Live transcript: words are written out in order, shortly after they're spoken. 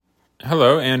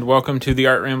Hello, and welcome to the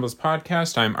Art Rambles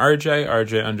podcast. I'm RJ,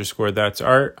 RJ _ that's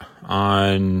art,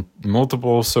 on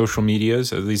multiple social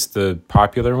medias, at least the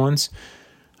popular ones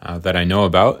that I know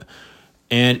about.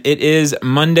 And it is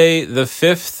Monday, the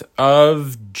 5th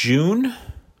of June.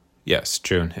 Yes,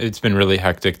 June. It's been really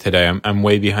hectic today. I'm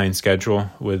way behind schedule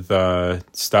with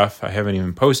stuff. I haven't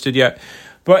even posted yet.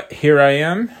 But here I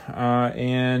am,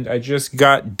 and I just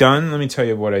got done. Let me tell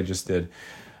you what I just did.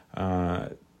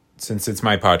 Since it's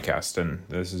my podcast, and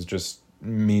this is just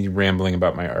me rambling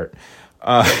about my art.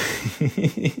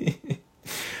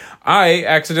 I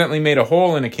accidentally made a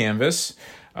hole in a canvas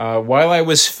while I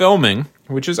was filming,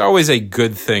 which is always a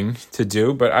good thing to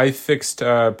do, but I fixed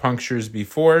punctures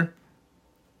before,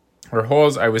 or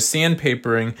holes. I was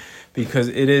sandpapering because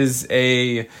it is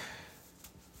a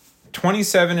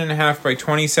 27.5 by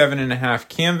 27.5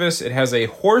 canvas. It has a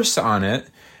horse on it.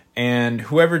 And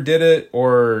whoever did it,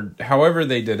 or however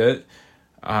they did it,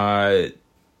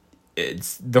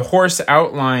 it's the horse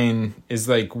outline is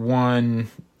like one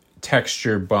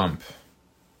texture bump.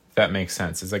 If that makes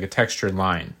sense. It's like a textured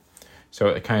line. So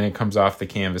it kind of comes off the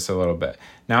canvas a little bit.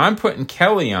 Now I'm putting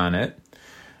Kelly on it,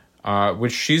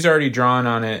 which she's already drawn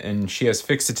on it, and she has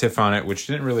fixative on it, which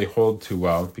didn't really hold too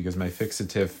well because my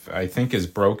fixative, I think, is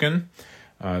broken.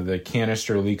 The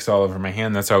canister leaks all over my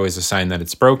hand. That's always a sign that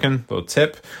it's broken. Little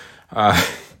tip.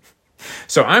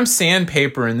 So I'm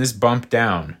sandpapering this bump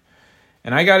down.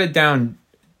 And I got it down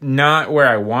not where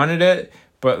I wanted it,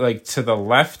 but like to the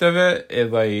left of it.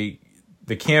 It like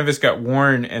the canvas got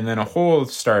worn and then a hole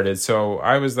started. So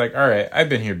I was like, all right, I've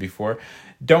been here before.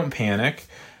 Don't panic.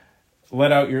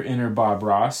 Let out your inner Bob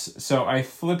Ross. So I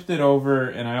flipped it over,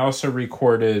 and I also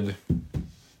recorded...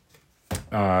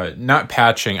 not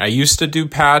patching. I used to do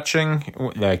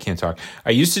patching. I can't talk.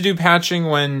 I used to do patching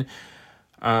when,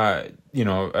 I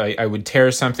would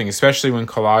tear something, especially when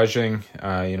collaging,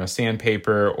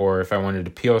 sandpaper, or if I wanted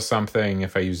to peel something,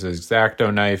 if I use an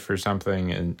X-Acto knife or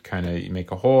something and kind of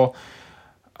make a hole.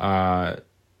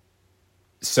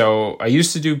 So I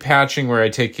used to do patching where I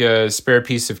take a spare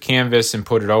piece of canvas and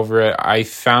put it over it. I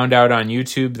found out on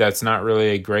YouTube that's not really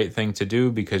a great thing to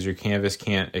do because your canvas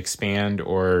can't expand,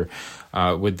 or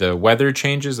with the weather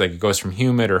changes, like it goes from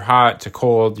humid or hot to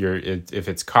cold. If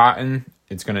it's cotton,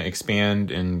 it's going to expand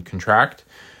and contract.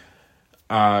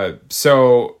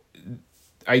 So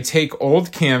I take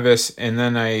old canvas, and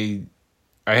then I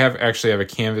have a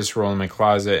canvas roll in my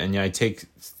closet, and I take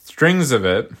strings of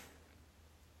it.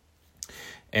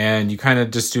 And you kind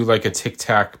of just do like a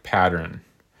tic-tac pattern.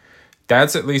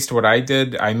 That's at least what I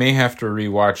did. I may have to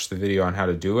rewatch the video on how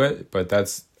to do it, but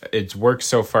it's worked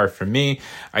so far for me.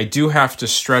 I do have to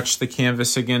stretch the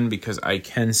canvas again because I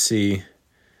can see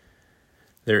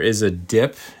there is a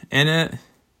dip in it.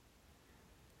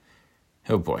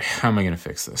 Oh boy, how am I going to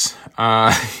fix this?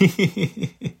 I'm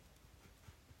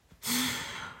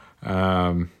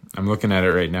looking at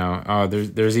it right now. Oh,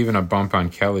 there's even a bump on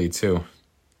Kelly too.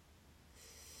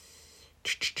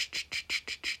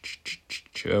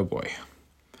 Oh boy.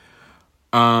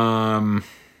 All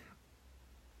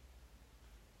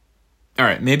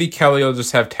right, maybe Kelly will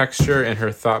just have texture and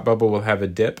her thought bubble will have a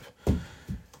dip.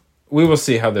 We will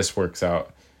see how this works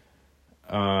out.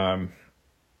 I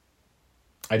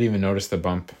didn't even notice the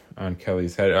bump on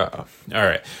Kelly's head. All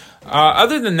right.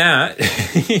 Other than that,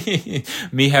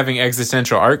 me having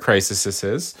existential art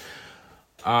crises.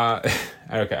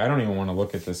 Okay, I don't even want to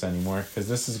look at this anymore because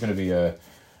this is going to be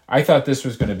I thought this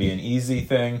was going to be an easy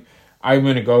thing. I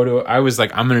was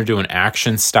like, I'm going to do an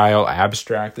action style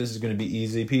abstract. This is going to be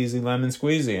easy peasy lemon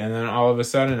squeezy. And then all of a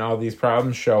sudden, all these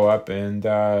problems show up, and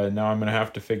now I'm going to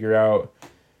have to figure out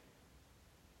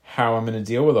how I'm going to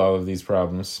deal with all of these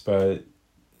problems. But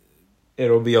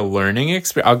it'll be a learning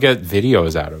experience. I'll get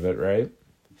videos out of it, right?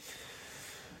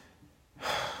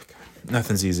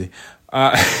 Nothing's easy.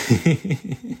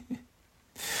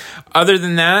 Other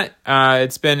than that,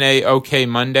 it's been a okay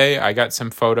Monday. I got some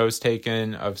photos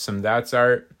taken of some That's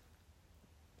Art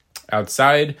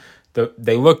outside.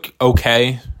 They look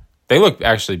okay. They look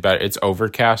actually better. It's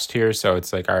overcast here, so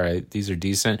it's like, all right, these are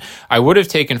decent. I would have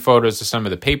taken photos of some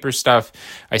of the paper stuff.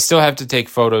 I still have to take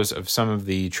photos of some of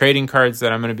the trading cards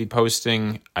that I'm going to be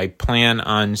posting. I plan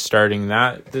on starting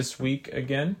that this week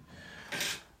again.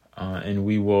 And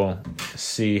we will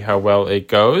see how well it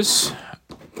goes.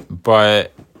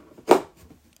 But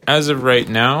as of right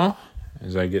now,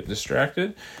 as I get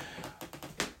distracted,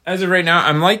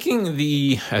 I'm liking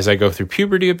as I go through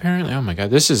puberty, apparently. Oh my God,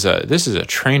 this is a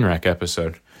train wreck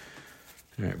episode.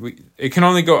 All right, it can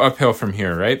only go uphill from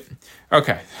here, right?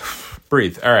 Okay,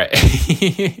 breathe. All right.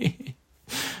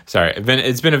 Sorry,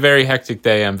 it's been a very hectic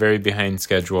day. I'm very behind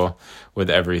schedule with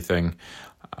everything.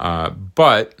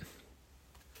 But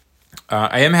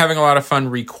I am having a lot of fun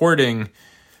recording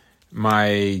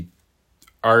my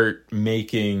art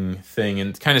making thing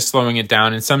and kind of slowing it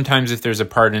down. And sometimes if there's a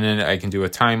part in it, I can do a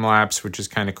time lapse, which is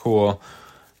kind of cool.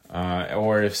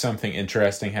 Or if something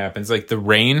interesting happens, like the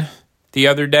rain the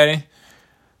other day,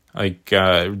 like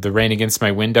the rain against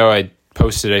my window, I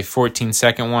posted a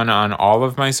 14-second one on all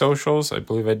of my socials. I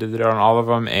believe I did it on all of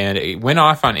them, and it went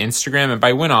off on Instagram. And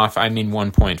by went off, I mean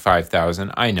 1.5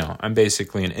 thousand. I know, I'm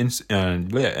basically an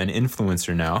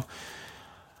influencer now.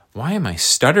 Why am I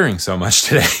stuttering so much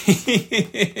today?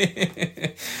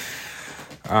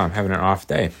 I'm having an off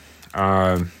day.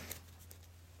 All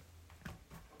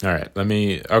right,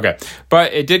 okay.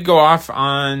 But it did go off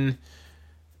on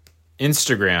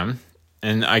Instagram,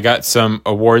 and I got some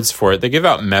awards for it. They give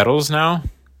out medals now,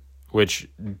 which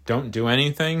don't do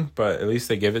anything, but at least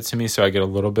they give it to me, so I get a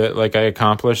little bit like I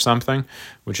accomplished something,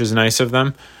 which is nice of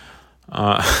them.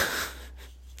 That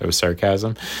was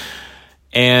sarcasm.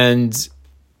 And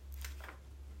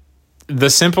the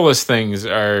simplest things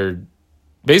are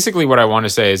basically what I want to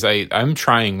say is I'm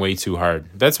trying way too hard.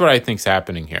 That's what I think's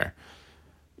happening here.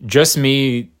 Just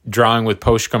me drawing with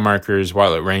Posca markers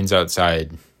while it rains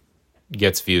outside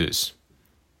gets views.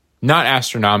 Not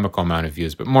astronomical amount of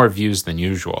views, but more views than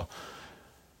usual.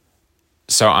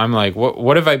 So I'm like,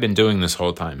 what have I been doing this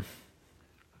whole time?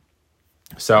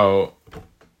 So,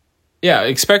 yeah,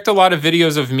 expect a lot of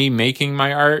videos of me making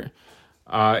my art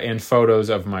and photos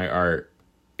of my art.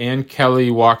 And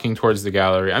Kelly walking towards the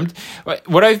gallery.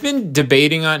 What I've been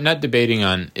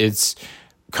it's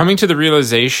coming to the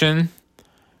realization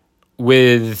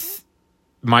with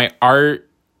my art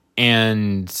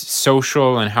and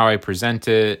social and how I present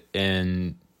it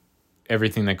and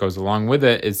everything that goes along with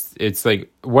it. It's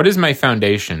like, what is my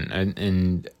foundation?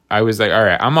 And I was like, all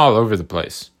right, I'm all over the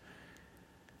place.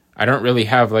 I don't really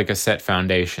have like a set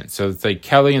foundation. So it's like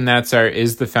Kelly and That's Art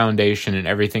is the foundation and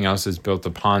everything else is built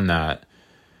upon that.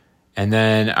 And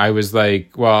then I was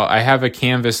like, well, I have a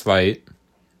canvas light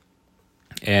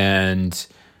and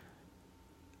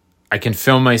I can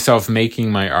film myself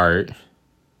making my art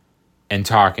and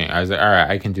talking. I was like, all right,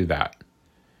 I can do that.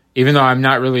 Even though I'm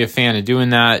not really a fan of doing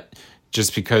that,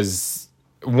 just because,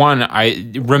 one,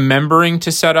 remembering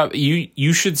to set up,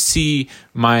 you should see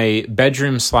my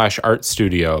bedroom / art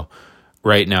studio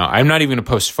right now. I'm not even going to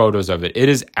post photos of it. It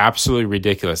is absolutely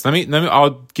ridiculous.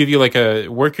 I'll give you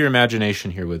work your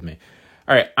imagination here with me.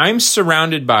 All right, I'm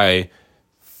surrounded by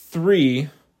 3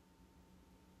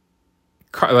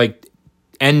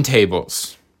 end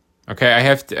tables. Okay, I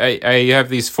have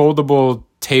these foldable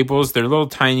tables. They're little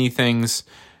tiny things.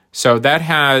 So that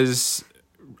has,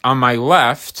 on my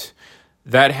left,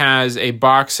 that has a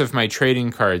box of my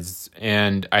trading cards,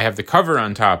 and I have the cover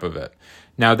on top of it.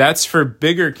 Now that's for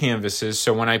bigger canvases.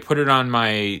 So when I put it on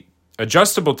my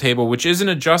adjustable table, which isn't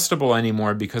adjustable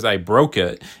anymore because I broke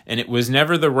it, and it was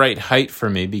never the right height for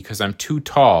me because I'm too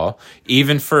tall,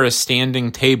 even for a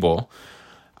standing table.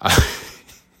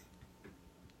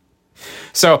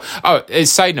 So, a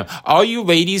side note, all you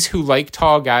ladies who like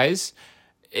tall guys,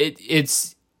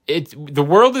 the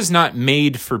world is not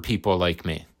made for people like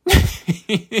me.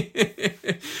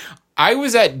 I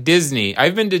was at Disney.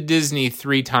 I've been to Disney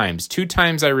 3 times. 2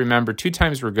 times I remember. 2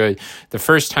 times were good. The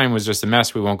first time was just a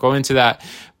mess. We won't go into that.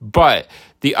 But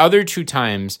the other 2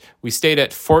 times, we stayed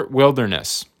at Fort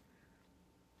Wilderness.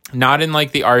 Not in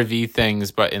like the RV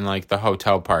things, but in like the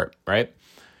hotel part, right?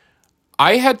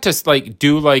 I had to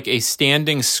do like a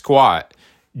standing squat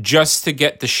just to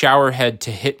get the shower head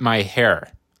to hit my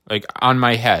hair, like on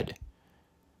my head.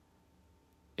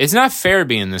 It's not fair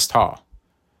being this tall.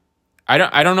 I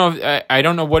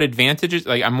don't know what advantages.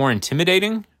 Like, I'm more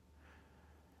intimidating.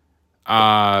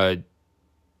 Finding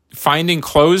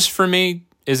clothes for me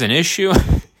is an issue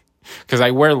because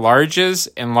I wear larges,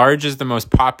 and large is the most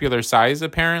popular size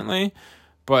apparently,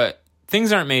 but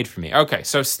things aren't made for me. Okay,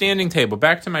 so standing table.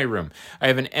 Back to my room. I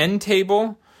have an end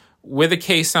table with a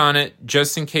case on it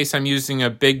just in case I'm using a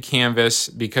big canvas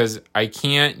because I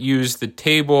can't use the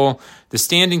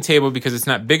standing table because it's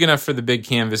not big enough for the big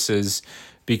canvases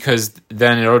because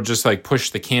then it'll just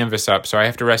push the canvas up. So I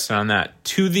have to rest it on that.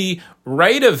 To the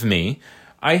right of me,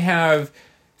 I have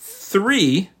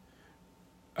 3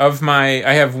 of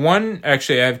I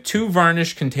have 2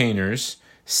 varnish containers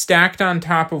stacked on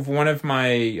top of one of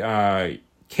my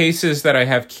cases that I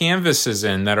have canvases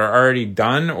in that are already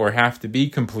done or have to be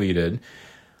completed.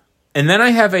 And then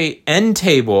I have a end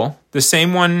table, the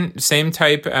same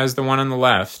type as the one on the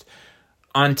left.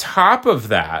 On top of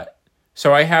that,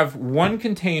 so I have 1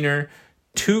 container,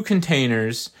 2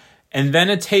 containers, and then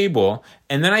a table,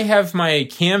 and then I have my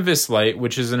canvas light,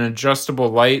 which is an adjustable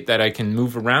light that I can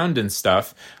move around and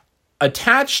stuff,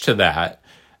 attached to that,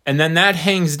 and then that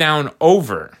hangs down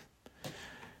over.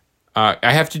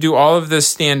 I have to do all of this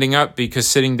standing up because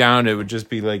sitting down, it would just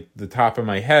be like the top of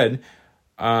my head.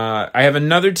 I have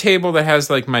another table that has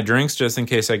like my drinks just in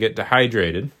case I get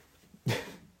dehydrated.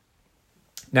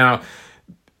 Now,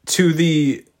 to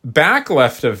the back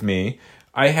left of me,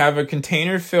 I have a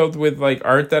container filled with like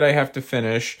art that I have to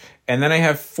finish. And then I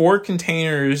have 4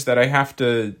 containers that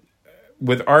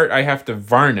with art I have to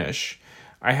varnish.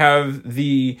 I have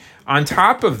on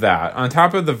top of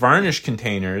the varnish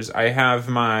containers, I have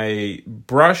my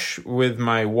brush with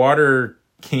my water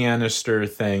canister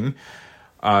thing,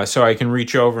 so I can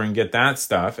reach over and get that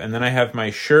stuff. And then I have my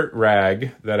shirt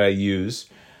rag that I use.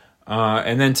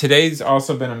 And then today's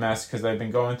also been a mess because I've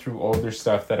been going through older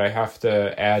stuff that I have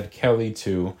to add Kelly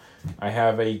to. I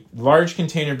have a large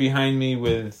container behind me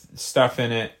with stuff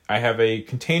in it. I have a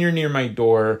container near my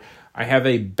door. I have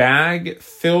a bag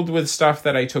filled with stuff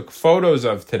that I took photos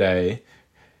of today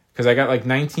because I got like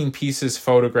 19 pieces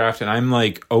photographed, and I'm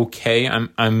like, okay.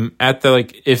 I'm at the,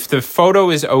 like, if the photo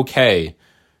is okay,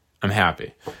 I'm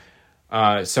happy.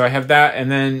 So I have that,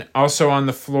 and then also on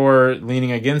the floor,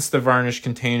 leaning against the varnish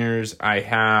containers, I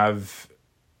have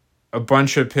a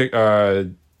bunch of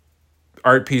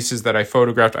art pieces that I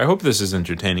photographed. I hope this is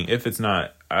entertaining. If it's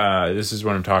not, this is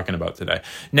what I'm talking about today.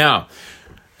 Now,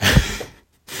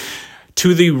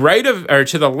 to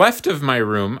the left of my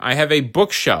room, I have a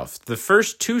bookshelf. The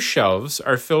first 2 shelves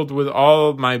are filled with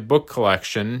all my book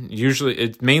collection. Usually,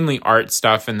 it's mainly art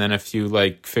stuff, and then a few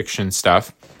like fiction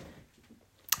stuff.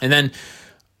 And then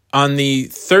on the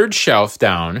 3rd shelf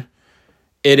down,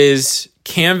 it is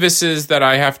canvases that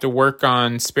I have to work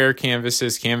on, spare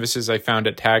canvases I found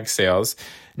at tag sales.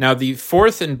 Now, the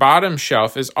 4th and bottom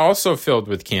shelf is also filled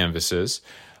with canvases.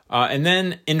 And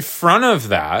then in front of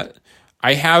that,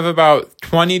 I have about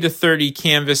 20 to 30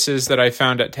 canvases that I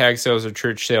found at tag sales or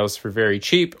church sales for very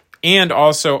cheap. And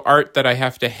also art that I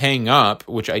have to hang up,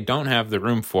 which I don't have the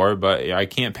room for, but I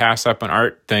can't pass up an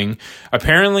art thing.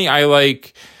 Apparently, I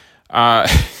like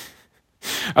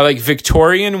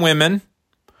Victorian women,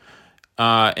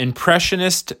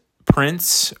 Impressionist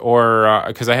prints, or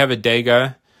because I have a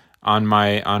Degas on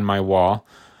my wall.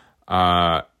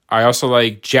 I also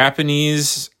like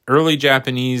early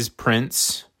Japanese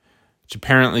prints, which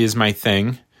apparently is my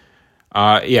thing.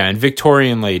 And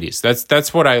Victorian ladies.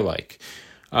 That's what I like.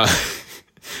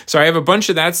 So I have a bunch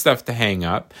of that stuff to hang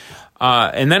up.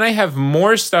 And then I have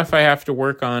more stuff I have to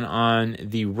work on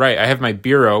the right. I have my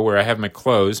bureau where I have my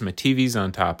clothes. My TV's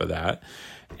on top of that.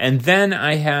 And then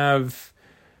I have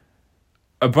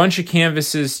a bunch of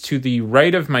canvases to the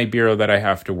right of my bureau that I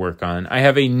have to work on. I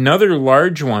have another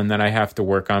large one that I have to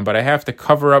work on, but I have to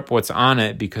cover up what's on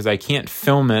it because I can't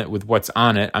film it with what's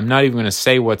on it. I'm not even going to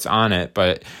say what's on it,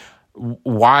 but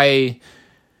why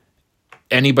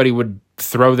anybody would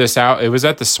throw this out. It was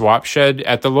at the swap shed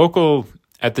at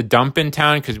the dump in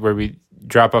town, because where we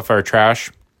drop off our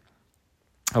trash.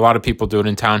 A lot of people do it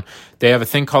in town. They have a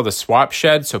thing called a swap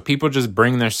shed. So people just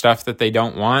bring their stuff that they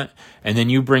don't want. And then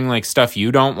you bring like stuff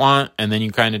you don't want. And then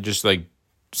you kind of just like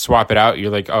swap it out.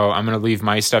 You're like, oh, I'm going to leave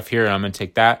my stuff here and I'm going to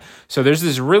take that. So there's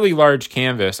this really large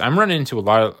canvas. I'm running into a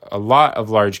lot of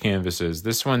large canvases.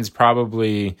 This one's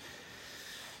probably,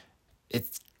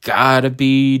 it's gotta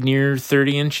be near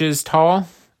 30 inches tall.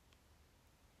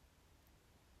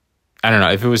 I don't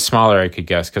know. If it was smaller, I could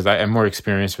guess, because I'm more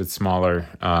experienced with smaller.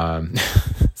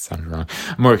 Sounded wrong.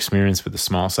 I'm more experienced with the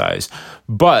small size.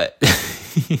 But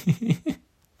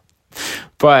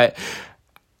I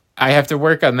have to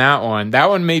work on that one. That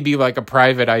one may be like a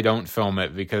private. I don't film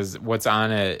it because what's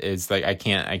on it is like I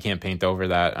can't paint over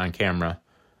that on camera.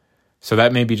 So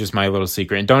that may be just my little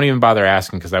secret. And don't even bother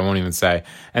asking because I won't even say.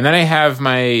 And then I have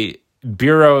my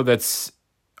bureau that's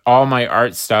all my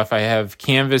art stuff. I have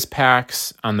canvas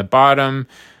packs on the bottom.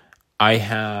 I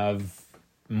have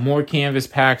more canvas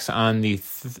packs on the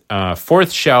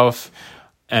 4th shelf.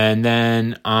 And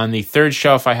then on the 3rd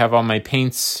shelf, I have all my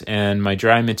paints and my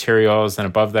dry materials. And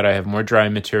above that, I have more dry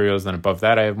materials. And above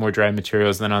that, I have more dry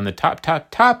materials. Then on the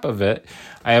top of it,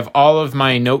 I have all of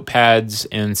my notepads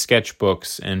and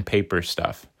sketchbooks and paper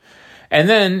stuff. And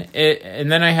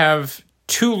then I have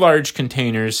 2 large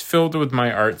containers filled with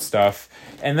my art stuff.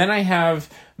 And then I have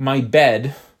my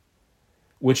bed,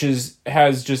 which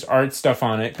has just art stuff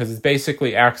on it because it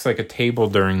basically acts like a table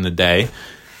during the day.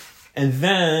 And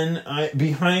then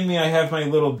behind me, I have my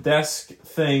little desk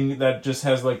thing that just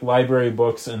has like library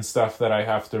books and stuff that I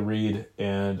have to read.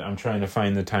 And I'm trying to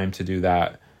find the time to do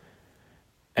that.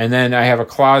 And then I have a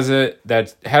closet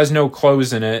that has no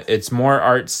clothes in it. It's more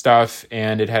art stuff,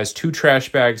 and it has 2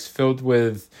 trash bags filled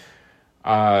with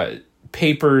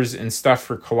papers and stuff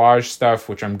for collage stuff,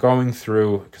 which I'm going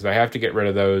through because I have to get rid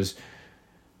of those.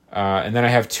 And then I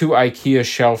have 2 IKEA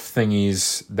shelf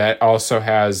thingies that also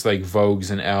has like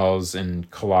Vogues and L's and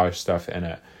collage stuff in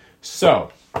it.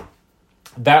 So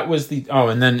that was the... Oh,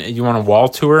 and then you want a wall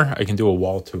tour? I can do a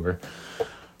wall tour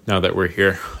now that we're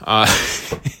here.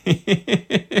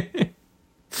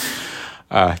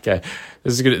 Okay.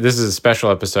 This is good. This is a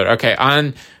special episode. Okay.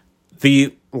 On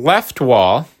the left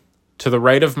wall to the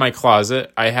right of my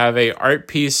closet, I have a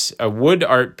wood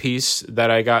art piece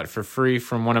that I got for free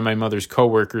from one of my mother's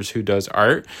coworkers who does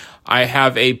art. I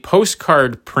have a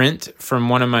postcard print from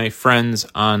one of my friends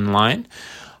online.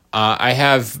 I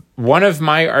have one of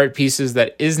my art pieces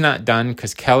that is not done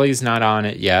because Kelly's not on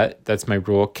it yet. That's my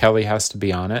rule. Kelly has to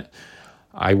be on it.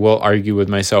 I will argue with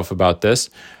myself about this.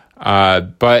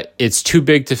 But it's too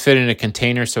big to fit in a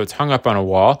container, so it's hung up on a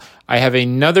wall. I have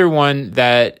another one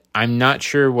that I'm not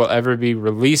sure will ever be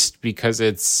released because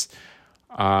it's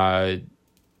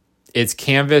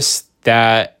canvas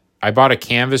that I bought a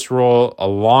canvas roll a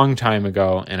long time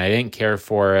ago, and I didn't care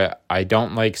for it. I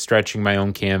don't like stretching my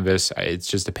own canvas. It's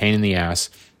just a pain in the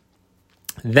ass.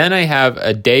 Then I have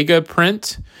a Degas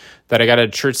print that I got at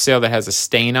a church sale that has a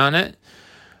stain on it.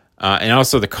 And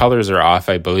also the colors are off,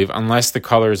 I believe, unless the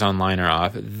colors online are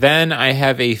off. Then I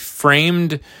have a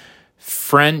framed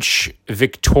French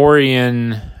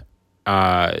Victorian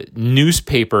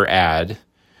newspaper ad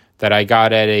that I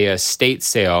got at a estate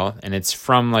sale, and it's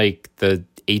from like the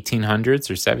 1800s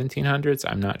or 1700s.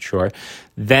 I'm not sure.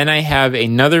 Then I have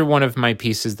another one of my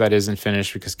pieces that isn't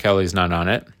finished because Kelly's not on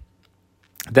it.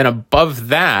 Then above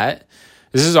that,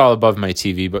 this is all above my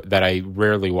TV, but that I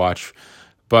rarely watch.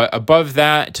 But above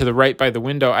that, to the right by the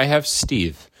window, I have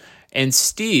Steve. And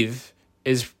Steve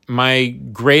is my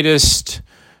greatest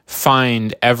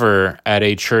find ever at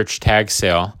a church tag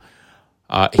sale.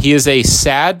 He is a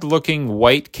sad-looking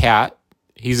white cat.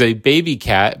 He's a baby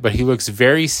cat, but he looks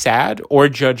very sad or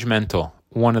judgmental,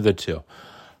 one of the two.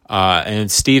 And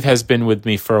Steve has been with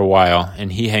me for a while,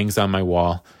 and he hangs on my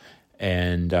wall.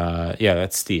 And yeah,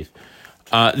 that's Steve.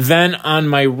 Then on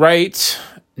my right,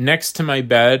 next to my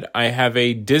bed, I have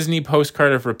a Disney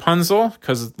postcard of Rapunzel,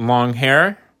 because long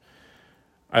hair.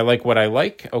 I like what I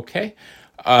like. Okay.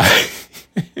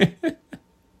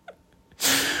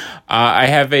 I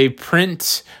have a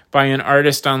print by an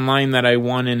artist online that I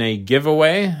won in a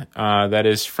giveaway. That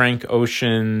is Frank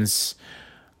Ocean's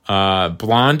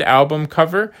Blonde album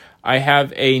cover. I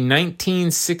have a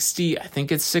 1960, I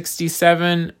think it's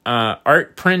 67,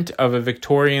 art print of a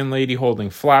Victorian lady holding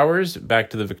flowers,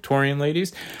 back to the Victorian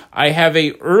ladies. I have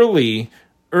a early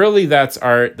That's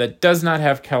Art that does not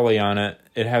have Kelly on it.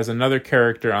 It has another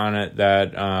character on it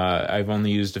that I've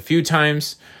only used a few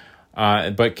times,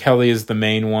 but Kelly is the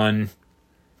main one.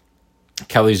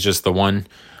 Kelly's just the one.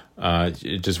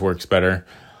 It just works better.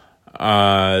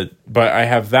 But I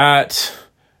have that.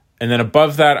 And then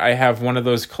above that, I have one of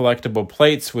those collectible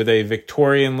plates with a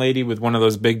Victorian lady with one of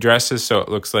those big dresses, so it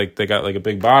looks like they got like a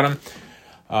big bottom.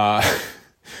 I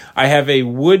have a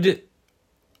wood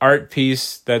art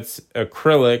piece that's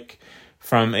acrylic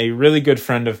from a really good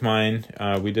friend of mine.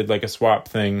 We did like a swap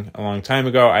thing a long time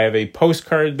ago. I have a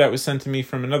postcard that was sent to me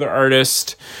from another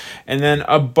artist. And then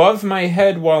above my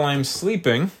head while I'm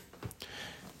sleeping...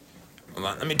 Hold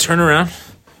on, let me turn around.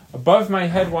 Above my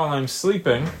head while I'm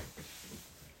sleeping...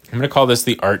 I'm going to call this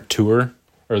the art tour,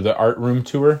 or the art room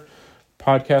tour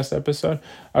podcast episode.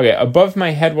 Okay, above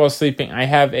my head while sleeping, I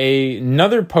have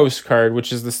another postcard,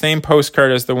 which is the same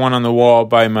postcard as the one on the wall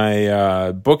by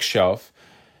my bookshelf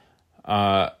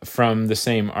from the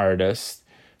same artist,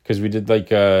 because we did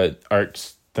like a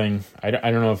art thing. I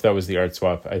don't know if that was the art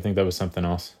swap. I think that was something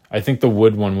else. I think the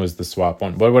wood one was the swap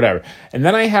one, but whatever. And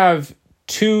then I have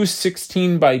two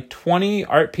 16 by 20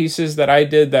 art pieces that I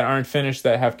did that aren't finished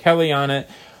that have Kelly on it.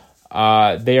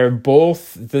 They are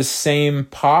both the same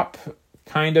pop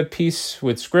kind of piece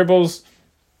with scribbles,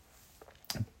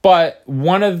 but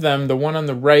one of them, the one on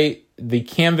the right, the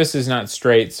canvas is not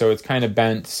straight, so it's kind of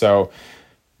bent, so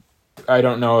I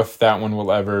don't know if that one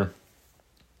will ever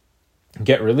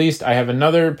get released. I have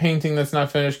another painting that's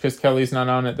not finished because Kelly's not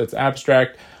on it, that's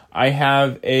abstract. I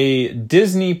have a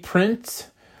Disney print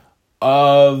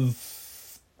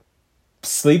of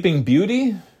Sleeping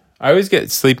Beauty. I always get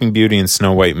Sleeping Beauty and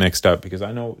Snow White mixed up because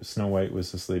I know Snow White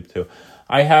was asleep too.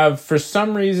 I have, for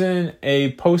some reason,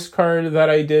 a postcard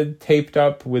that I did taped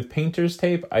up with painter's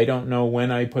tape. I don't know when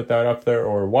I put that up there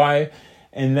or why.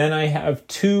 And then I have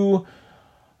two,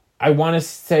 I want to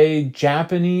say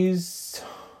Japanese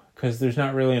because there's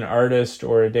not really an artist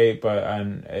or a date, but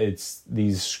it's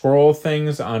these scroll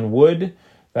things on wood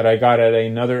that I got at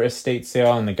another estate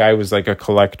sale, and the guy was like a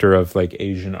collector of like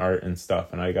Asian art and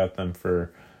stuff, and I got them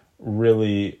for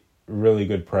really, really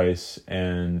good price,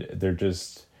 and they're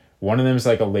just, one of them is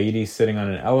like a lady sitting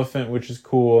on an elephant, which is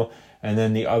cool, and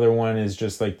then the other one is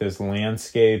just like this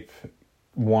landscape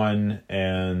one,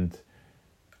 and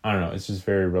I don't know, it's just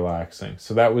very relaxing.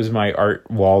 So that was my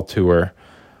art wall tour.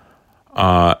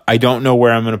 I don't know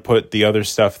where I'm going to put the other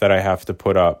stuff that I have to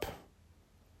put up.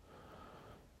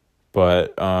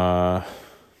 But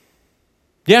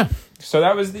yeah, so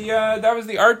that was the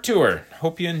art tour.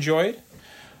 Hope you enjoyed.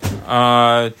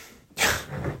 I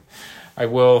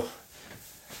will.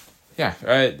 Yeah,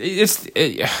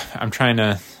 I'm trying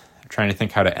to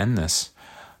think how to end this.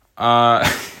 How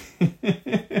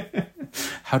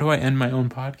do I end my own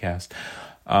podcast?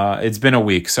 It's been a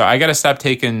week, so I got to stop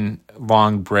taking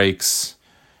long breaks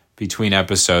between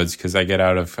episodes because I get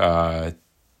out of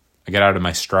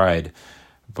my stride.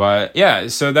 But yeah,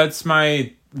 so that's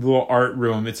my little art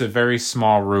room. It's a very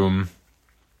small room,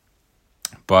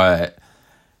 but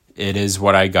it is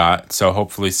what I got. So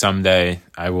hopefully someday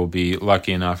I will be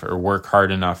lucky enough or work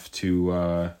hard enough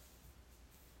to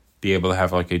be able to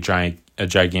have like a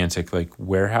gigantic like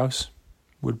warehouse.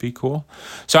 Would be cool.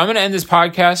 So I'm going to end this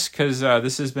podcast because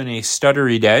this has been a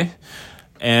stuttery day.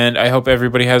 And I hope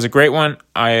everybody has a great one.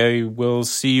 I will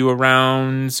see you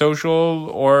around social,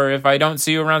 or if I don't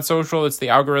see you around social, it's the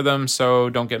algorithm,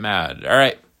 so don't get mad. All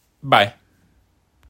right, bye.